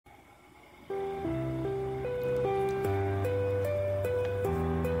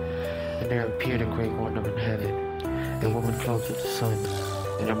there appeared a great wonder in heaven, a woman clothed with the sun,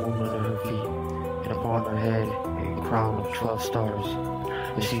 and a moon under her feet, and upon her head a crown of 12 stars.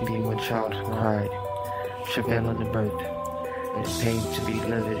 And she being with child cried, travailing in birth, and pain to be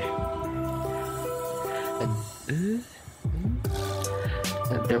delivered.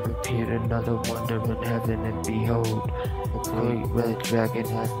 And there appeared another wonder in heaven, and behold, a great red dragon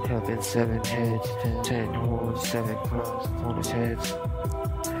having 7 heads, 10 horns, 7 crowns upon his heads,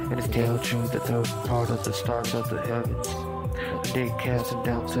 and his tail drew the third part of the stars of the heavens. And they cast him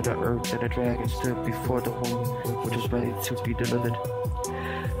down to the earth, and the dragon stood before the woman, which was ready to be delivered,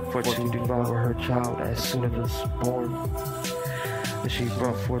 for to devour her child as soon as it was born. And she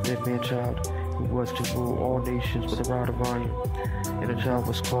brought forth a man-child, who was to rule all nations with a rod of iron. And the child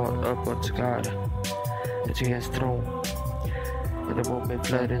was caught up unto God, and to his throne. And the woman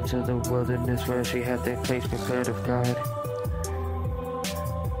fled into the wilderness, where she had a place prepared of God,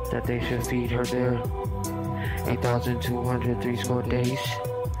 that they should feed her there 8,260 days.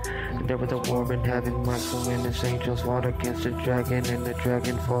 And there was a war in heaven. Michael and his angels fought against the dragon, and the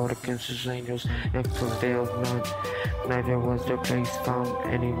dragon fought against his angels, and prevailed none. Neither was their place found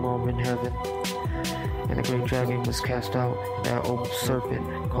any more in heaven. And the great dragon was cast out, that old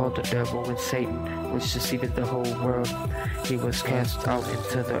serpent, called the devil and Satan, which deceived the whole world. He was cast out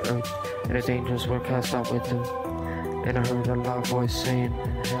into the earth, and his angels were cast out with him. And I heard a loud voice saying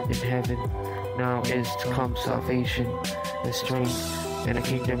in heaven, now is to come salvation, and strength, and the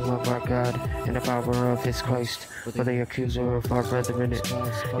kingdom of our God, and the power of his Christ. For the accuser of our brethren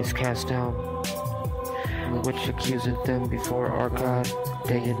is cast down, which accuseth them before our God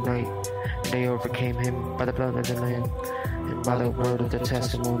day and night. And they overcame him by the blood of the Lamb, and by the word of the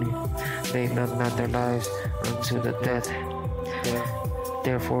testimony. They loved not their lives unto the death.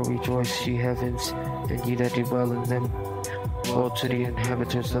 Therefore rejoice, ye heavens, and ye that dwell in them. Woe to the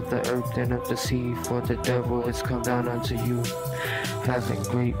inhabitants of the earth and of the sea, for the devil is come down unto you, having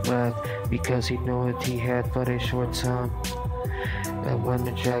great wrath, because he knoweth he had but a short time. And when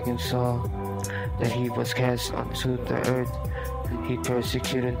the dragon saw that he was cast unto the earth, he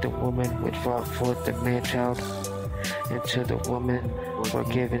persecuted the woman which brought forth the man-child. And to the woman were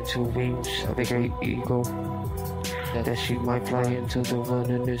given 2 wings of a great eagle, that she might fly into the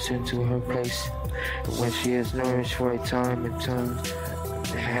wilderness, into her place, and when she is nourished for a time and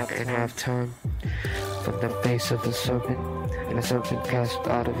half time from the face of the serpent. And the serpent cast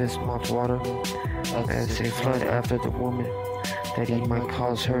out of his mouth water as a flood after the woman, that he might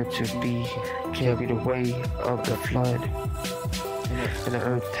cause her to be carried away of the flood. And the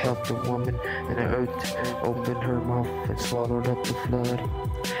earth helped the woman, and the earth opened her mouth and swallowed up the flood,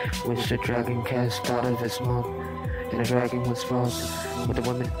 which the dragon cast out of his mouth. And the dragon was wroth with the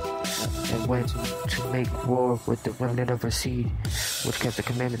woman, and went to make war with the remnant of her seed, which kept the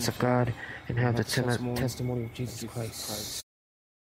commandments of God, and have the testimony of Jesus Christ.